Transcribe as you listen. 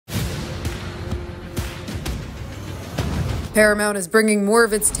Paramount is bringing more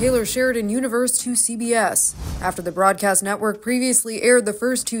of its Taylor Sheridan universe to CBS. After the broadcast network previously aired the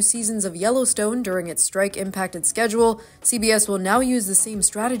first 2 seasons of Yellowstone during its strike-impacted schedule, CBS will now use the same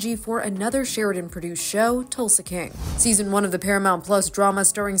strategy for another Sheridan-produced show, Tulsa King. Season 1 of the Paramount Plus drama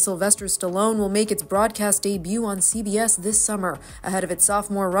starring Sylvester Stallone will make its broadcast debut on CBS this summer, ahead of its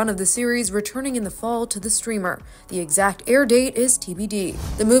sophomore run of the series returning in the fall to the streamer. The exact air date is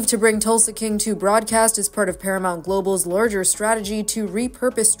TBD. The move to bring Tulsa King to broadcast is part of Paramount Global's larger strategy to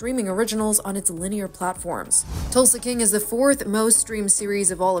repurpose streaming originals on its linear platforms. Tulsa King is the 4th most streamed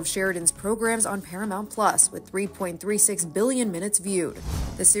series of all of Sheridan's programs on Paramount Plus, with 3.36 billion minutes viewed.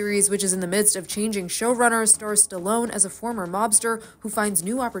 The series, which is in the midst of changing showrunners, stars Stallone as a former mobster who finds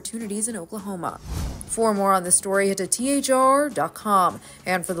new opportunities in Oklahoma. For more on this story, head to THR.com.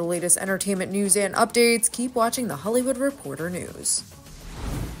 And for the latest entertainment news and updates, keep watching the Hollywood Reporter News.